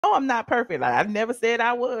know I'm not perfect. Like, I've never said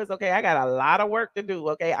I was. Okay, I got a lot of work to do.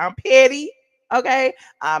 Okay, I'm petty. Okay,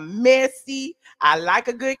 I'm messy. I like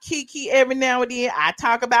a good kiki every now and then. I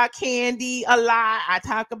talk about Kandi a lot. I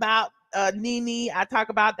talk about Nene. I talk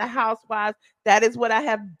about the housewives. That is what I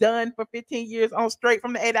have done for 15 years on Straight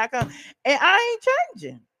from the A.com. And I ain't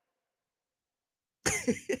changing.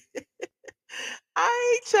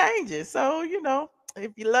 I ain't changing. So,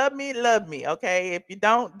 if you love me, love me. Okay. If you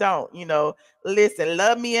don't, don't. Listen,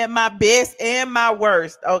 love me at my best and my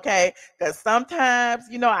worst. Okay. Because sometimes,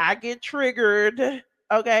 I get triggered.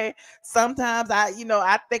 Okay. Sometimes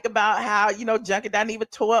I think about how, Junkie Dineva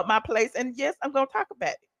tore up my place. And yes, I'm going to talk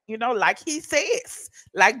about it. Like he says,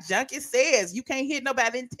 like Junkie says, you can't hit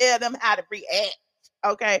nobody and tell them how to react.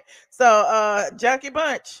 Okay. So, Junkie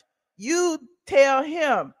Bunch, you tell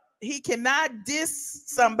him he cannot diss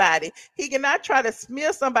somebody. He cannot try to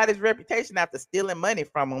smear somebody's reputation after stealing money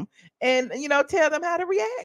from them, and tell them how to react.